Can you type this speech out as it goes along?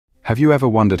Have you ever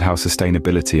wondered how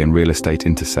sustainability and real estate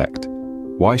intersect?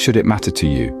 Why should it matter to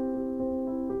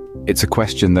you? It's a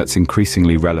question that's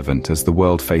increasingly relevant as the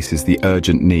world faces the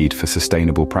urgent need for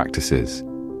sustainable practices.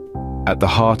 At the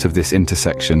heart of this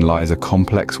intersection lies a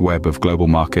complex web of global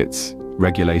markets,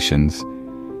 regulations,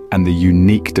 and the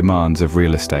unique demands of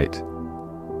real estate.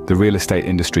 The real estate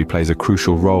industry plays a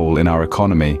crucial role in our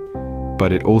economy,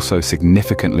 but it also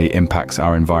significantly impacts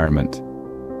our environment.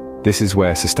 This is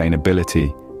where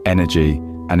sustainability, energy,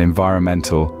 and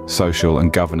environmental, social,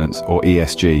 and governance, or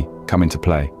ESG, come into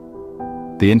play.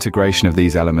 The integration of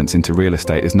these elements into real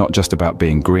estate is not just about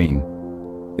being green.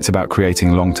 It's about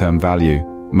creating long-term value,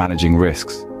 managing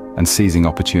risks, and seizing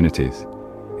opportunities.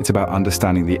 It's about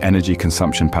understanding the energy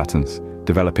consumption patterns,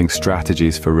 developing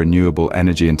strategies for renewable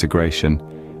energy integration,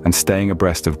 and staying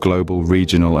abreast of global,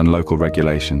 regional, and local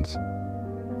regulations.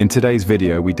 In today's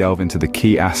video, we delve into the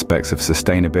key aspects of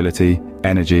sustainability,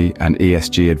 energy, and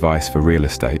ESG advice for real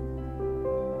estate.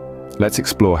 Let's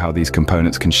explore how these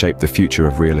components can shape the future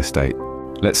of real estate.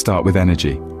 Let's start with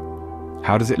energy.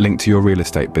 How does it link to your real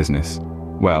estate business?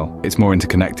 Well, it's more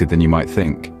interconnected than you might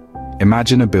think.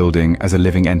 Imagine a building as a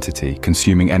living entity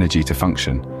consuming energy to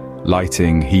function.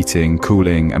 Lighting, heating,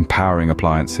 cooling, and powering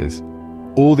appliances.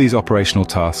 All these operational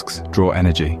tasks draw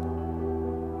energy.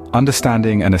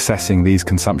 Understanding and assessing these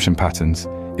consumption patterns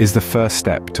is the first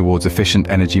step towards efficient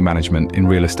energy management in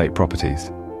real estate properties.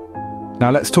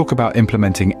 Now let's talk about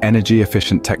implementing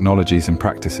energy-efficient technologies and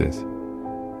practices.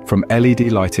 From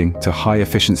LED lighting to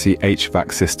high-efficiency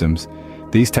HVAC systems,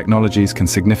 these technologies can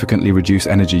significantly reduce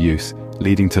energy use,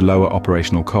 leading to lower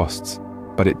operational costs.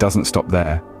 But it doesn't stop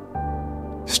there.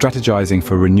 Strategizing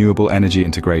for renewable energy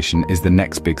integration is the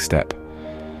next big step.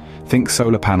 Think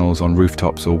solar panels on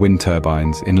rooftops or wind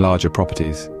turbines in larger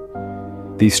properties.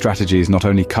 These strategies not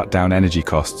only cut down energy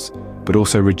costs, but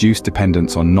also reduce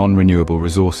dependence on non-renewable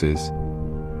resources.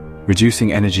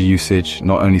 Reducing energy usage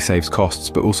not only saves costs,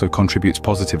 but also contributes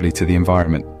positively to the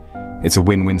environment. It's a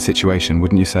win-win situation,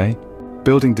 wouldn't you say?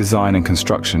 Building design and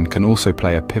construction can also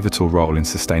play a pivotal role in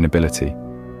sustainability.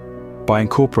 By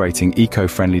incorporating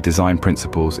eco-friendly design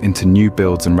principles into new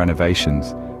builds and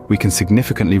renovations, we can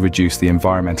significantly reduce the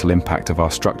environmental impact of our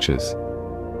structures.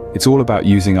 It's all about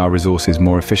using our resources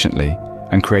more efficiently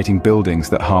and creating buildings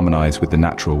that harmonize with the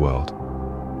natural world.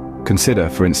 Consider,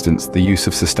 for instance, the use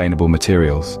of sustainable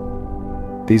materials.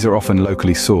 These are often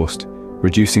locally sourced,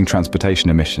 reducing transportation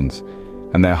emissions,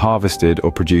 and they're harvested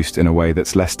or produced in a way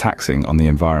that's less taxing on the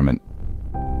environment.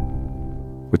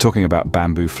 We're talking about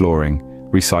bamboo flooring,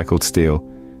 recycled steel,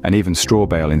 and even straw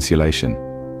bale insulation.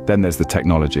 Then there's the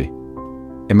technology.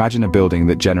 Imagine a building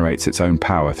that generates its own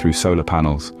power through solar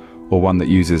panels, or one that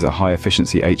uses a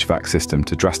high-efficiency HVAC system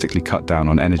to drastically cut down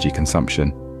on energy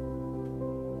consumption.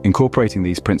 Incorporating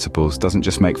these principles doesn't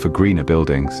just make for greener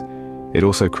buildings, it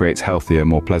also creates healthier,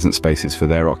 more pleasant spaces for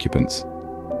their occupants.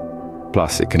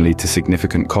 Plus, it can lead to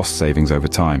significant cost savings over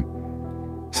time.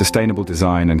 Sustainable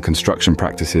design and construction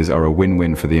practices are a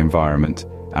win-win for the environment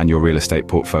and your real estate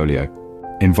portfolio.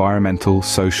 Environmental,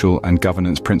 social, and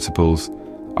governance principles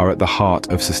are at the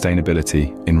heart of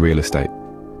sustainability in real estate.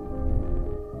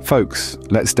 Folks,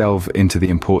 let's delve into the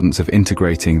importance of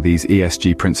integrating these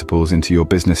ESG principles into your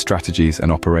business strategies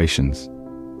and operations.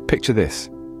 Picture this.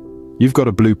 You've got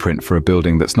a blueprint for a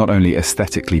building that's not only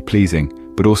aesthetically pleasing,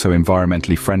 but also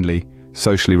environmentally friendly,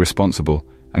 socially responsible,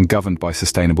 and governed by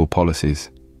sustainable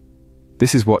policies.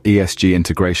 This is what ESG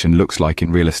integration looks like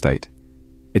in real estate.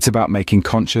 It's about making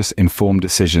conscious, informed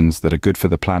decisions that are good for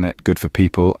the planet, good for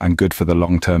people, and good for the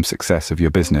long-term success of your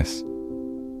business.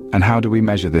 And how do we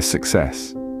measure this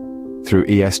success? Through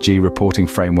ESG reporting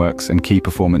frameworks and key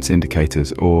performance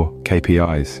indicators, or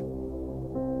KPIs.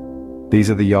 These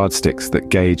are the yardsticks that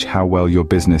gauge how well your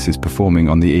business is performing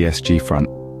on the ESG front.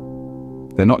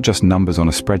 They're not just numbers on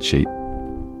a spreadsheet.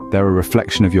 They're a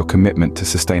reflection of your commitment to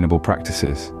sustainable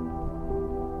practices.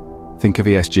 Think of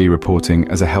ESG reporting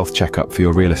as a health checkup for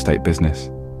your real estate business.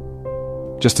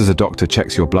 Just as a doctor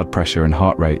checks your blood pressure and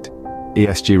heart rate,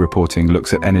 ESG reporting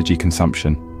looks at energy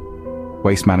consumption,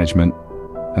 waste management,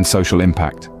 and social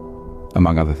impact,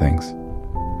 among other things.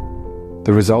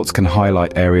 The results can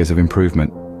highlight areas of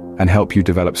improvement and help you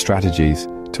develop strategies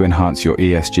to enhance your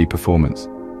ESG performance.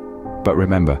 But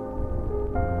remember,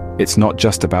 it's not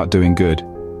just about doing good,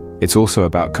 it's also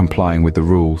about complying with the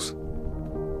rules.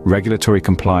 Regulatory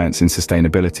compliance in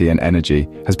sustainability and energy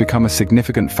has become a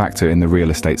significant factor in the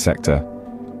real estate sector.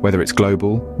 Whether it's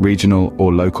global, regional,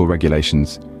 or local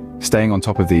regulations, staying on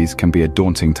top of these can be a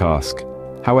daunting task.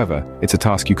 However, it's a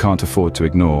task you can't afford to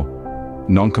ignore.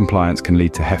 Non-compliance can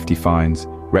lead to hefty fines,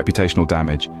 reputational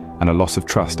damage, and a loss of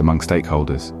trust among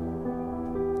stakeholders.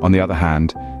 On the other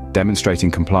hand,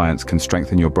 Demonstrating compliance can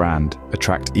strengthen your brand,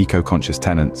 attract eco-conscious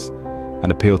tenants,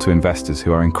 and appeal to investors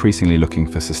who are increasingly looking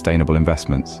for sustainable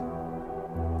investments.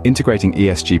 Integrating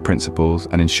ESG principles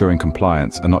and ensuring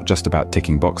compliance are not just about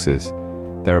ticking boxes,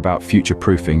 they're about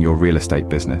future-proofing your real estate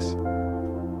business.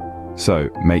 So,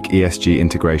 make ESG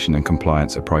integration and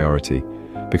compliance a priority,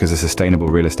 because a sustainable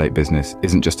real estate business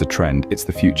isn't just a trend, it's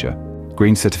the future.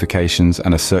 Green certifications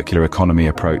and a circular economy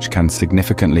approach can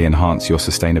significantly enhance your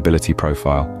sustainability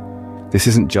profile. This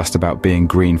isn't just about being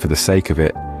green for the sake of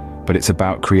it, but it's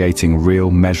about creating real,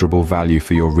 measurable value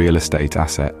for your real estate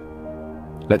asset.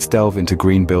 Let's delve into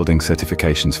green building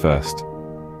certifications first.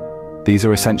 These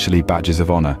are essentially badges of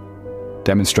honor,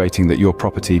 demonstrating that your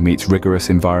property meets rigorous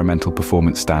environmental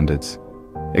performance standards.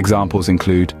 Examples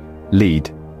include LEED,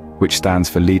 which stands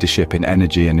for Leadership in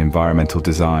Energy and Environmental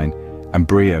Design, and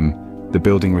BREEAM, the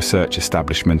Building Research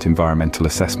Establishment Environmental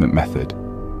Assessment Method.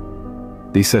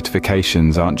 These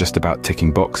certifications aren't just about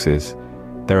ticking boxes,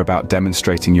 they're about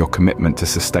demonstrating your commitment to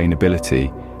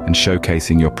sustainability and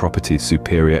showcasing your property's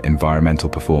superior environmental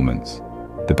performance.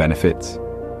 The benefits?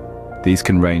 These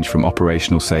can range from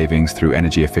operational savings through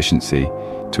energy efficiency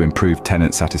to improved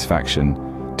tenant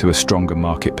satisfaction to a stronger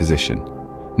market position.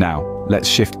 Now, let's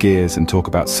shift gears and talk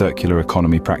about circular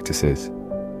economy practices.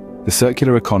 The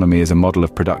circular economy is a model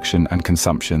of production and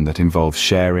consumption that involves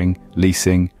sharing,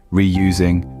 leasing,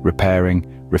 reusing,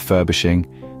 repairing, refurbishing,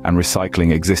 and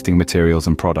recycling existing materials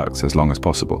and products as long as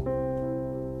possible.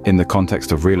 In the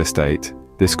context of real estate,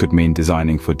 this could mean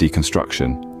designing for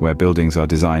deconstruction, where buildings are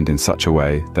designed in such a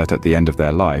way that at the end of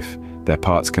their life, their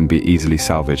parts can be easily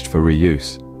salvaged for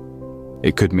reuse.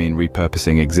 It could mean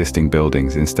repurposing existing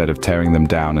buildings instead of tearing them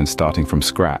down and starting from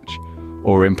scratch,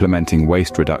 or implementing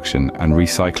waste reduction and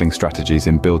recycling strategies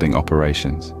in building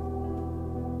operations.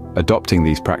 Adopting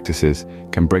these practices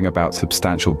can bring about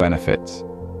substantial benefits.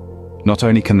 Not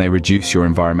only can they reduce your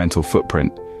environmental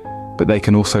footprint, but they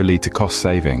can also lead to cost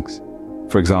savings.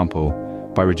 For example,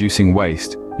 by reducing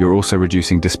waste, you're also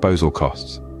reducing disposal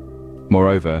costs.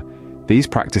 Moreover, these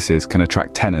practices can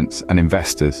attract tenants and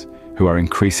investors who are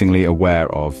increasingly aware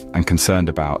of and concerned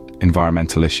about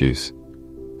environmental issues.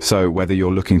 So, whether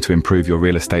you're looking to improve your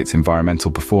real estate's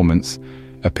environmental performance,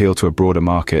 appeal to a broader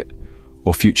market,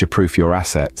 or future-proof your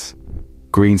assets,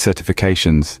 green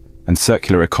certifications and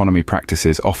circular economy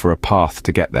practices offer a path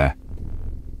to get there.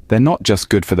 They're not just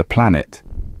good for the planet,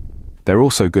 they're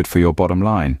also good for your bottom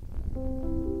line.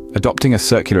 Adopting a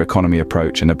circular economy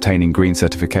approach and obtaining green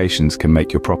certifications can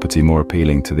make your property more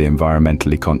appealing to the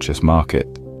environmentally conscious market.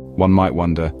 One might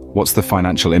wonder, what's the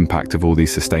financial impact of all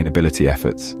these sustainability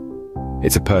efforts?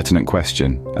 It's a pertinent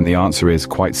question, and the answer is,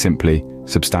 quite simply,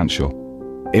 substantial.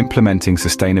 Implementing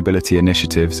sustainability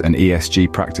initiatives and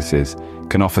ESG practices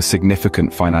can offer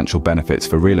significant financial benefits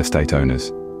for real estate owners.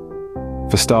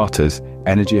 For starters,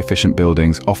 energy-efficient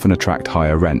buildings often attract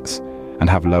higher rents and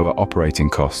have lower operating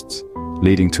costs,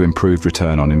 leading to improved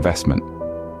return on investment.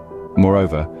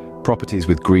 Moreover, properties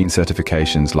with green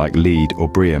certifications like LEED or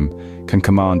BREEAM can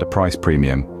command a price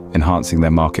premium, enhancing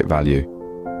their market value.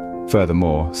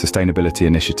 Furthermore, sustainability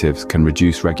initiatives can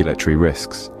reduce regulatory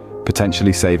risks,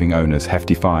 potentially saving owners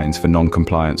hefty fines for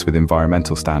non-compliance with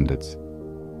environmental standards.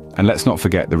 And let's not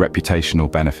forget the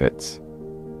reputational benefits.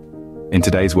 In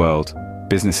today's world,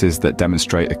 businesses that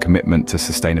demonstrate a commitment to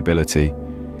sustainability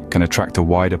can attract a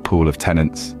wider pool of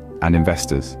tenants and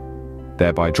investors,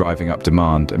 thereby driving up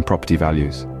demand and property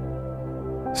values.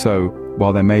 So,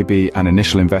 while there may be an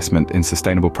initial investment in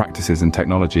sustainable practices and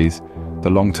technologies, the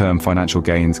long-term financial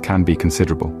gains can be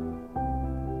considerable.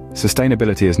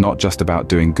 Sustainability is not just about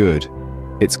doing good,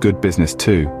 it's good business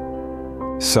too.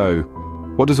 So,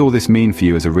 what does all this mean for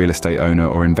you as a real estate owner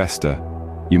or investor,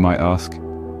 you might ask?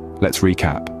 Let's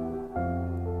recap.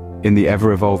 In the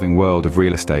ever-evolving world of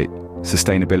real estate,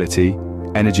 sustainability,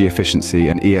 energy efficiency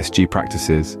and ESG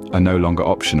practices are no longer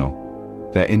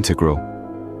optional. They're integral.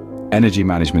 Energy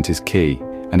management is key,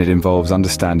 and it involves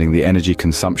understanding the energy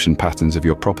consumption patterns of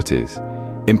your properties,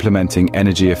 implementing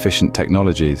energy-efficient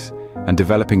technologies, and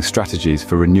developing strategies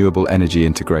for renewable energy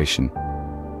integration.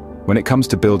 When it comes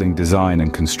to building design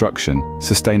and construction,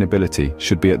 sustainability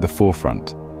should be at the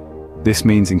forefront. This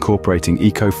means incorporating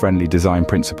eco-friendly design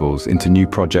principles into new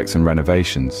projects and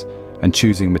renovations, and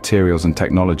choosing materials and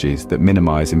technologies that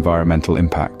minimize environmental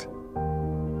impact.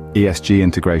 ESG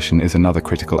integration is another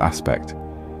critical aspect.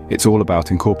 It's all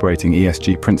about incorporating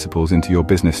ESG principles into your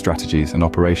business strategies and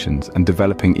operations and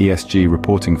developing ESG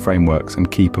reporting frameworks and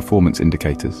key performance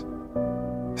indicators.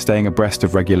 Staying abreast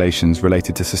of regulations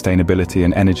related to sustainability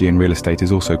and energy in real estate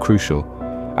is also crucial,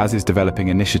 as is developing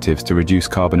initiatives to reduce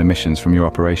carbon emissions from your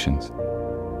operations.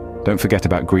 Don't forget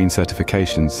about green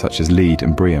certifications such as LEED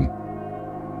and BREEAM.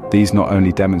 These not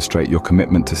only demonstrate your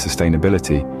commitment to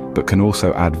sustainability, but can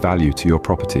also add value to your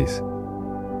properties.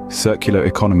 Circular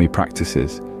economy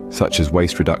practices, such as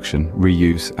waste reduction,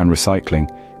 reuse, and recycling,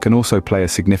 can also play a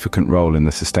significant role in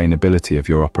the sustainability of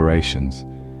your operations.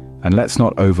 And let's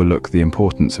not overlook the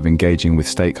importance of engaging with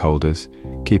stakeholders,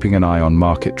 keeping an eye on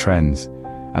market trends,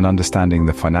 and understanding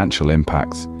the financial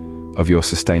impacts of your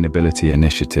sustainability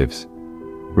initiatives.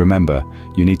 Remember,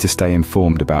 you need to stay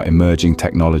informed about emerging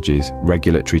technologies,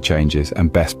 regulatory changes,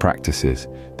 and best practices.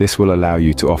 This will allow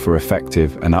you to offer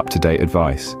effective and up-to-date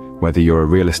advice, whether you're a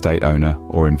real estate owner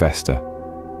or investor.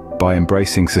 By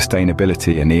embracing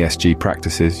sustainability and ESG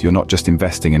practices, you're not just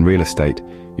investing in real estate,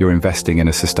 you're investing in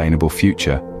a sustainable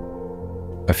future.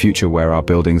 A future where our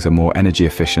buildings are more energy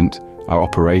efficient, our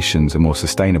operations are more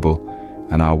sustainable,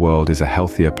 and our world is a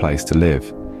healthier place to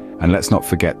live. And let's not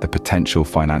forget the potential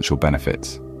financial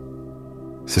benefits.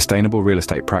 Sustainable real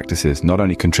estate practices not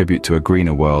only contribute to a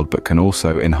greener world, but can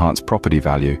also enhance property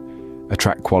value,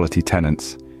 attract quality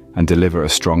tenants, and deliver a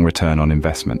strong return on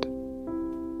investment.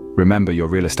 Remember, your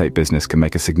real estate business can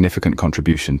make a significant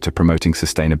contribution to promoting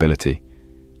sustainability.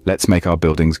 Let's make our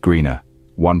buildings greener,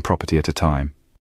 one property at a time.